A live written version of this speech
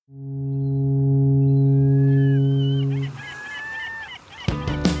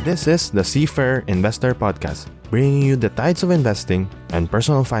This is the Seafarer Investor Podcast, bringing you the tides of investing and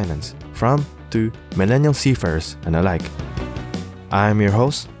personal finance from to millennial seafarers and alike. I'm your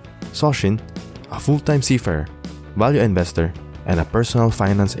host, Soshin, a full-time seafarer, value investor, and a personal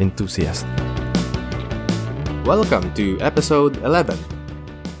finance enthusiast. Welcome to episode 11.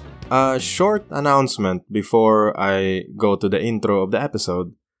 A short announcement before I go to the intro of the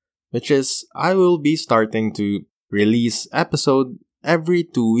episode, which is I will be starting to release episode every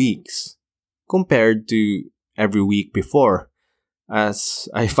 2 weeks compared to every week before, as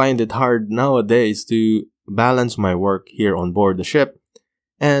I find it hard nowadays to balance my work here on board the ship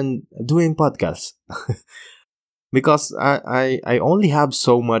and doing podcasts. Because I only have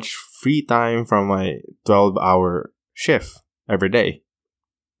so much free time from my 12-hour shift every day.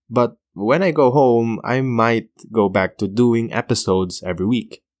 But when I go home, I might go back to doing episodes every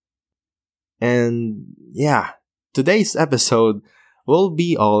week. And yeah, today's episode will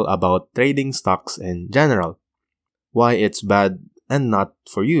be all about trading stocks in general, why it's bad and not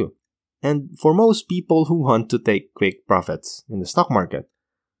for you, and for most people who want to take quick profits in the stock market.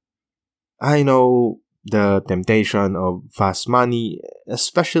 I know the temptation of fast money,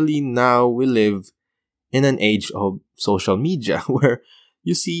 especially now we live in an age of social media where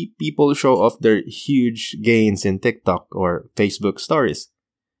you see people show off their huge gains in TikTok or Facebook stories.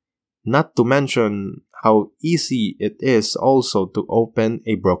 Not to mention how easy it is also to open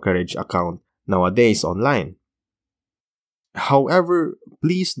a brokerage account nowadays online. However,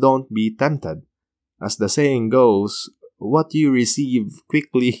 please don't be tempted. As the saying goes, what you receive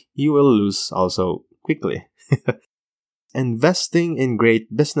quickly, you will lose also quickly. Investing in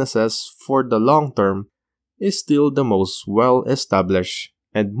great businesses for the long term is still the most well-established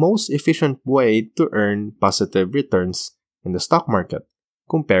and most efficient way to earn positive returns in the stock market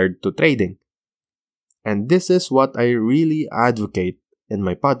compared to trading. And this is what I really advocate in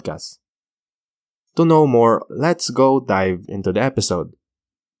my podcast. To know more, let's go dive into the episode.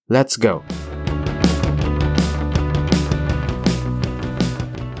 Let's go!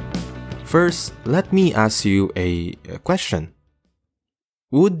 First, let me ask you a question.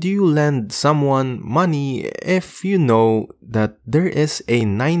 Would you lend someone money if you know that there is a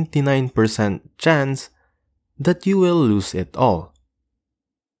 99% chance that you will lose it all?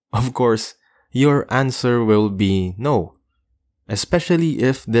 Of course, your answer will be no, especially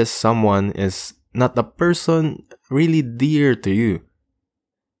if this someone is not a person really dear to you.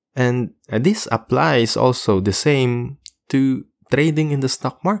 And this applies also the same to trading in the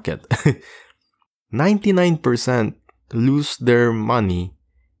stock market. 99% lose their money,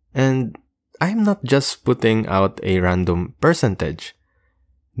 and I'm not just putting out a random percentage.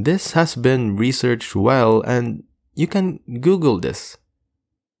 This has been researched well, and you can Google this.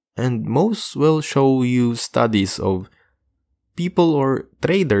 And most will show you studies of people or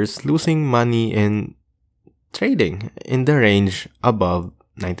traders losing money in trading in the range above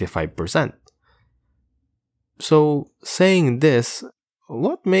 95%. So, saying this,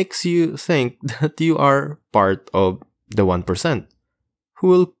 what makes you think that you are part of the 1% who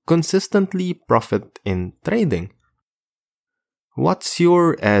will consistently profit in trading? What's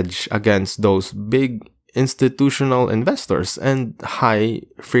your edge against those big institutional investors and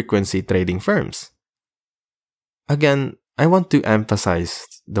high-frequency trading firms? Again, I want to emphasize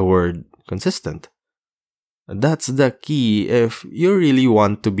the word consistent. That's the key if you really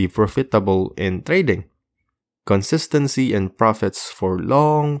want to be profitable in trading. Consistency and profits for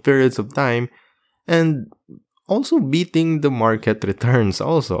long periods of time, and also beating the market returns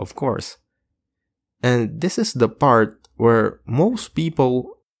also, of course. And this is the part where most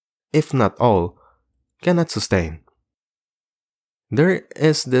people, if not all, cannot sustain. There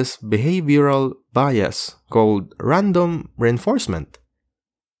is this behavioral bias called random reinforcement.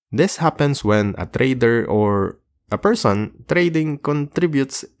 This happens when a trader or a person trading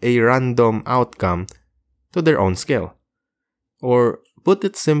contributes a random outcome to their own skill. Or put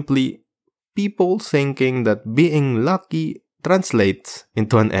it simply, people thinking that being lucky translates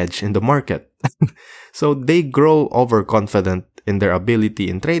into an edge in the market. So they grow overconfident in their ability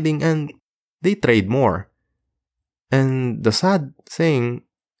in trading and they trade more. And the sad thing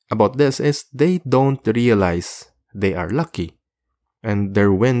about this is they don't realize they are lucky and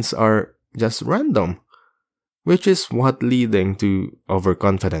their wins are just random, which is what leading to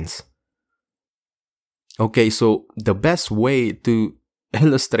overconfidence. Okay, so the best way to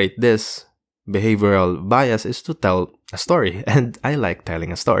illustrate this behavioral bias is to tell a story, and I like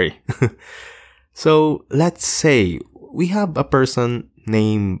telling a story. So let's say we have a person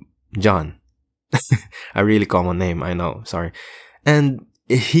named John. A really common name, I know, sorry. And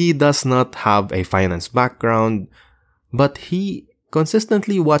he does not have a finance background, but he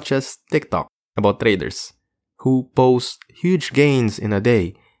consistently watches TikTok about traders who post huge gains in a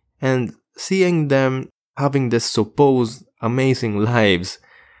day, and seeing them having this supposed amazing lives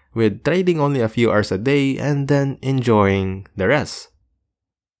with trading only a few hours a day and then enjoying the rest.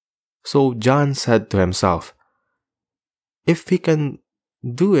 So John said to himself, if he can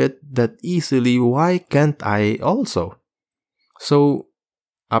do it that easily, why can't I also? So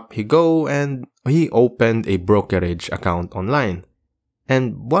up he go and he opened a brokerage account online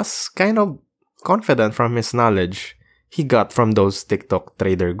and was kind of confident from his knowledge he got from those TikTok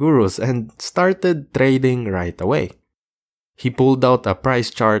trader gurus and started trading right away. He pulled out a price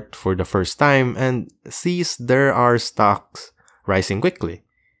chart for the first time and sees there are stocks rising quickly.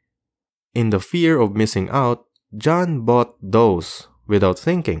 In the fear of missing out, John bought those without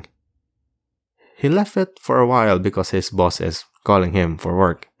thinking. He left it for a while because his boss is calling him for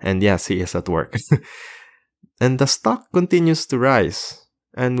work. And yes, he is at work. And the stock continues to rise.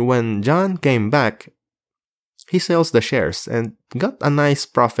 And when John came back, he sells the shares and got a nice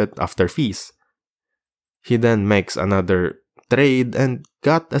profit after fees. He then makes another trade and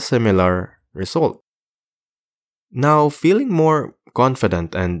got a similar result. Now, feeling more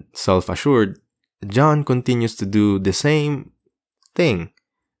confident and self-assured, John continues to do the same thing,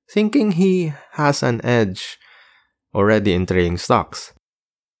 thinking he has an edge already in trading stocks.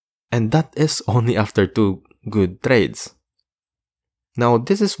 And that is only after 2 good trades. Now,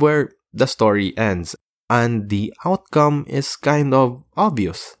 this is where the story ends, and the outcome is kind of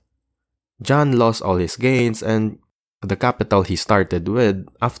obvious. John lost all his gains and the capital he started with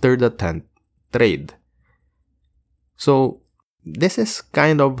after the 10th trade. So, this is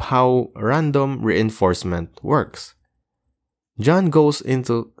kind of how random reinforcement works. John goes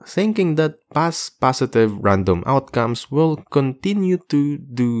into thinking that past positive random outcomes will continue to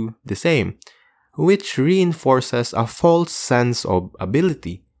do the same, which reinforces a false sense of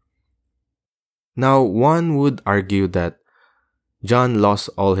ability. Now, one would argue that John lost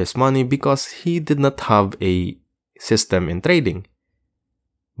all his money because he did not have a system in trading.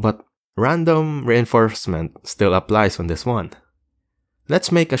 But random reinforcement still applies on this one.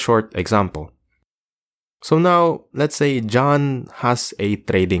 Let's make a short example. So now, let's say John has a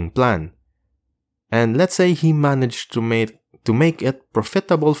trading plan. And let's say he managed to make it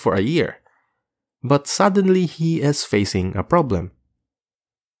profitable for a year. But suddenly he is facing a problem.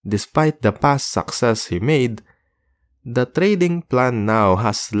 Despite the past success he made, the trading plan now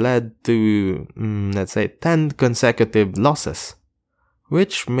has led to, let's say, 10 consecutive losses,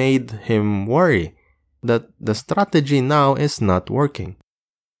 which made him worry that the strategy now is not working.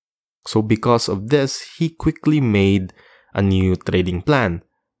 So because of this, he quickly made a new trading plan,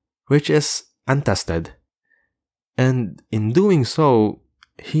 which is untested. And in doing so,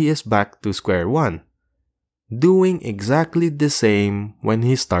 he is back to square one, doing exactly the same when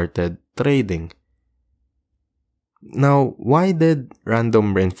he started trading. Now, why did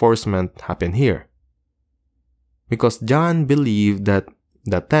random reinforcement happen here? Because John believed that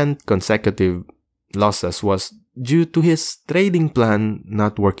the 10th consecutive losses was due to his trading plan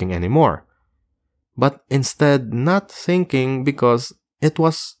not working anymore, but instead not thinking because it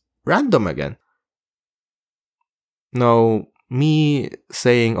was random again. Now, me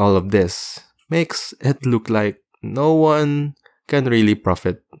saying all of this makes it look like no one can really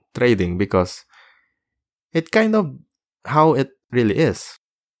profit trading because it kind of how it really is.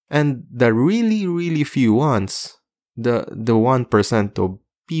 And the really, really few ones, the 1% of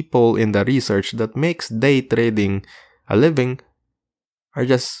people in the research that makes day trading a living are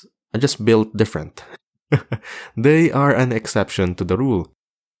just built different. They are an exception to the rule.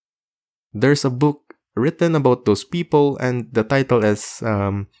 There's a book written about those people, and the title is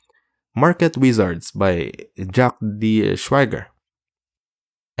Market Wizards by Jack D. Schwager.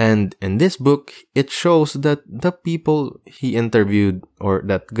 And in this book, it shows that the people he interviewed, or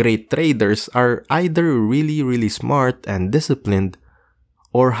that great traders, are either really, really smart and disciplined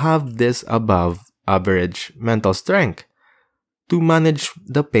or have this above average mental strength to manage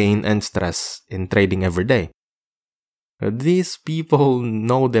the pain and stress in trading every day. These people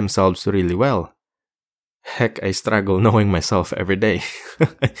know themselves really well. Heck, I struggle knowing myself every day.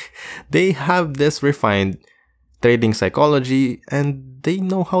 They have this refined trading psychology and they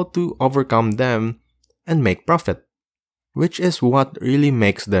know how to overcome them and make profit, which is what really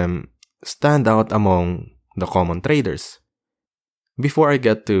makes them stand out among the common traders. Before I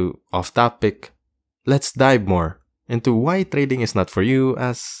get to off topic, let's dive more into why trading is not for you,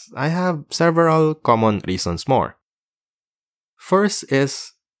 as I have several common reasons more. First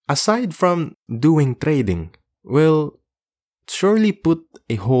is, aside from doing trading will surely put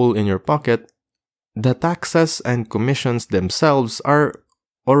a hole in your pocket, the taxes and commissions themselves are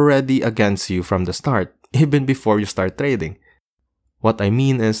already against you from the start, even before you start trading. What I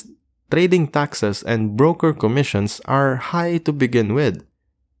mean is, trading taxes and broker commissions are high to begin with,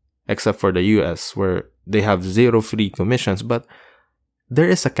 except for the US, where they have zero free commissions, but there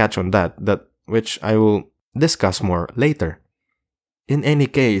is a catch on that which I will discuss more later. In any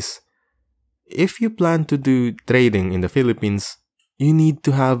case, if you plan to do trading in the Philippines, you need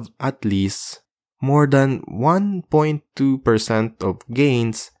to have at least more than 1.2% of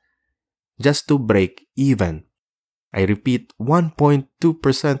gains just to break even. I repeat,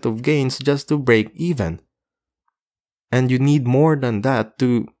 1.2% of gains just to break even. And you need more than that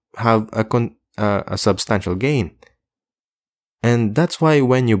to have a substantial gain. And that's why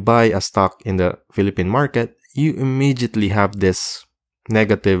when you buy a stock in the Philippine market, you immediately have this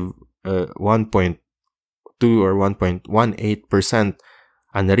negative 1.2 or 1.18%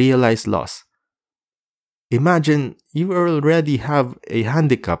 unrealized loss. Imagine you already have a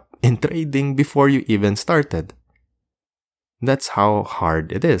handicap in trading before you even started. That's how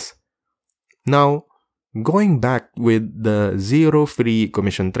hard it is. Now, going back with the zero free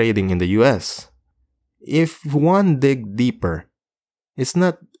commission trading in the US, if one dig deeper, it's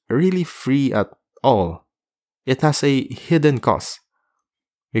not really free at all. It has a hidden cost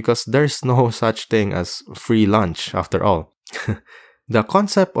because there's no such thing as free lunch after all. The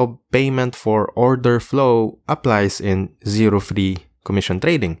concept of payment for order flow applies in zero free commission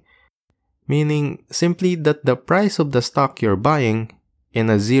trading, meaning simply that the price of the stock you're buying in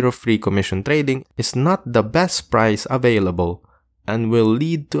a zero free commission trading is not the best price available and will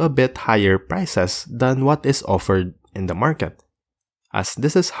lead to a bit higher prices than what is offered in the market. As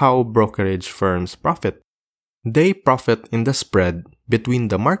this is how brokerage firms profit. They profit in the spread between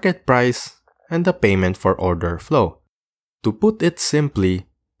the market price and the payment for order flow. To put it simply,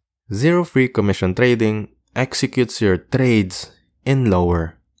 zero free commission trading executes your trades in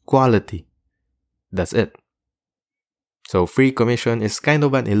lower quality. That's it. So free commission is kind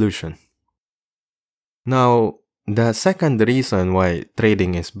of an illusion. Now, the second reason why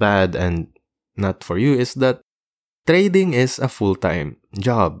trading is bad and not for you is that trading is a full-time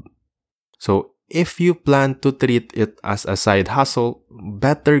job. So if you plan to treat it as a side hustle,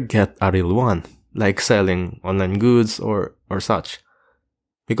 better get a real one, like selling online goods or such,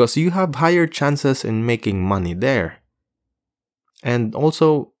 because you have higher chances in making money there. And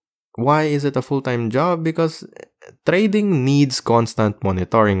also, why is it a full-time job? Because trading needs constant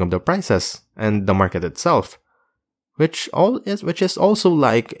monitoring of the prices and the market itself, which is also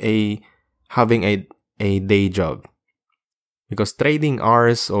like having a day job. Because trading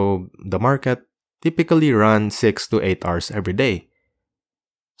hours of the market typically run 6 to 8 hours every day.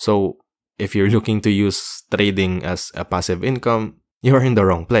 So if you're looking to use trading as a passive income, you're in the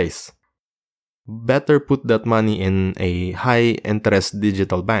wrong place. Better put that money in a high-interest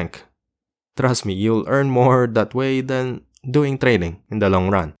digital bank. Trust me, you'll earn more that way than doing trading in the long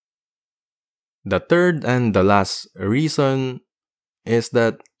run. The third and the last reason is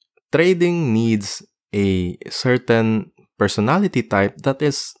that trading needs a certain personality type that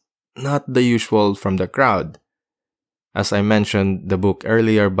is not the usual from the crowd. As I mentioned the book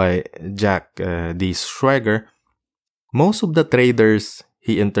earlier by Jack D. Schwager, most of the traders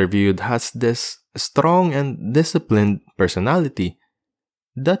he interviewed has this strong and disciplined personality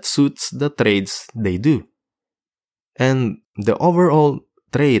that suits the trades they do. And the overall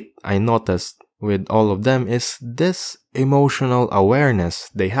trait I noticed with all of them is this emotional awareness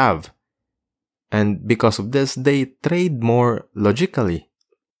they have. And because of this, they trade more logically,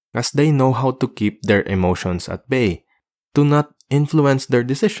 as they know how to keep their emotions at bay, to not influence their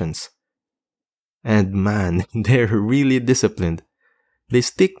decisions. And man, they're really disciplined. They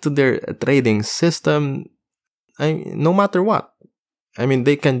stick to their trading system no matter what.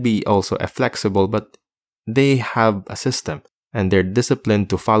 They can be also flexible, but they have a system and they're disciplined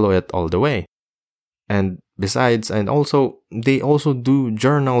to follow it all the way. And besides, they also do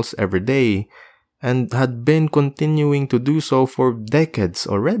journals every day and had been continuing to do so for decades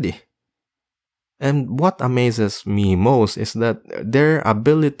already. And what amazes me most is that their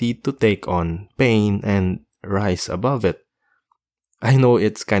ability to take on pain and rise above it. I know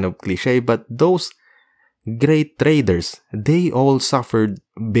it's kind of cliche, but those great traders, they all suffered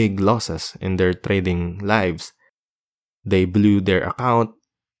big losses in their trading lives. They blew their account,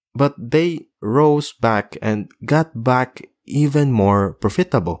 but they rose back and got back even more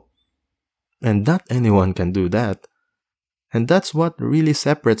profitable. And not anyone can do that. And that's what really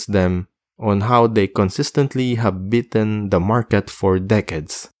separates them on how they consistently have beaten the market for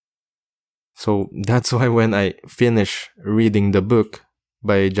decades. So that's why when I finish reading the book,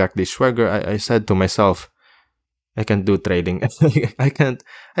 by Jack D. Schwager, I said to myself, I can't do trading. I can't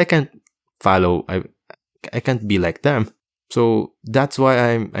follow. I can't be like them. So that's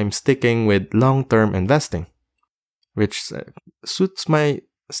why I'm sticking with long-term investing, which suits my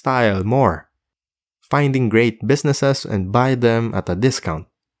style more. Finding great businesses and buy them at a discount,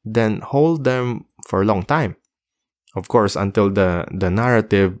 then hold them for a long time. Of course, until the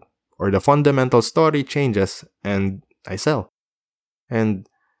narrative or the fundamental story changes and I sell. And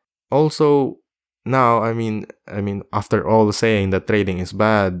also now, after all saying that trading is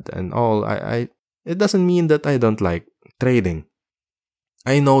bad and all, it doesn't mean that I don't like trading.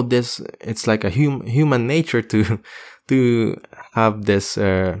 I know this, it's like a human nature to have this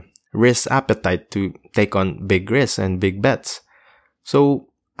risk appetite to take on big risks and big bets. So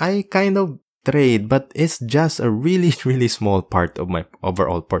I kind of trade, but it's just a really, really small part of my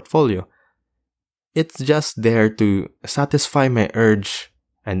overall portfolio. It's just there to satisfy my urge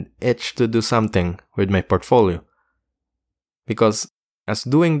and itch to do something with my portfolio. Because as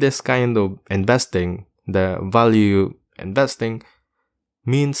doing this kind of investing, the value investing,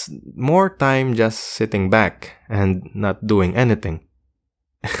 means more time just sitting back and not doing anything.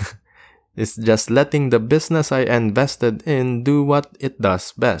 It's just letting the business I invested in do what it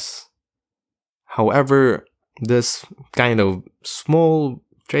does best. However, this kind of small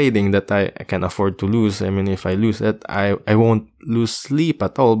trading that I can afford to lose, if I lose it, I won't lose sleep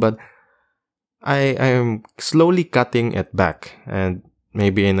at all, but I am slowly cutting it back, and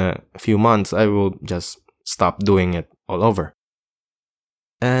maybe in a few months I will just stop doing it all over.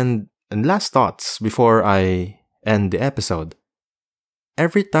 And last thoughts before I end the episode.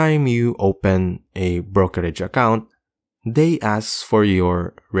 Every time you open a brokerage account, they ask for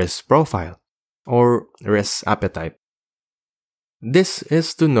your risk profile or risk appetite. This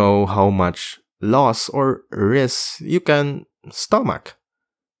is to know how much loss or risk you can stomach.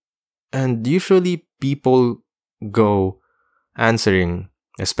 And usually people go answering,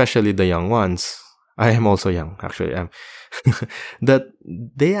 especially the young ones. I am also young, actually. That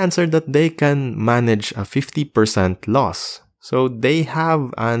they answer that they can manage a 50% loss. So they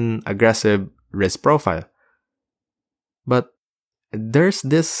have an aggressive risk profile. But there's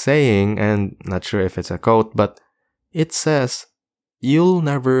this saying, and not sure if it's a quote, but it says, you'll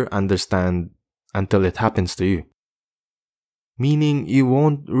never understand until it happens to you. Meaning you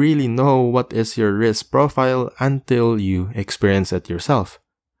won't really know what is your risk profile until you experience it yourself.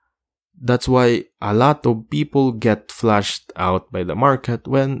 That's why a lot of people get flushed out by the market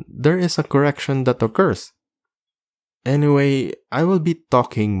when there is a correction that occurs. Anyway, I will be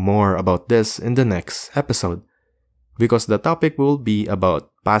talking more about this in the next episode, because the topic will be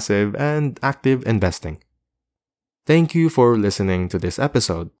about passive and active investing. Thank you for listening to this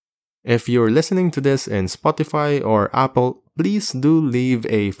episode. If you're listening to this in Spotify or Apple, please do leave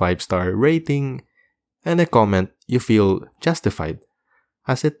a 5-star rating and a comment you feel justified,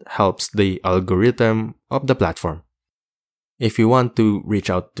 as it helps the algorithm of the platform. If you want to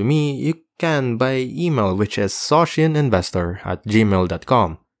reach out to me, you can by email, which is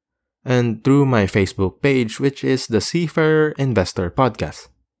soshianinvestor@gmail.com, and through my Facebook page, which is the Seafarer Investor Podcast.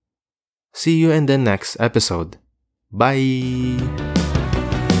 See you in the next episode. Bye!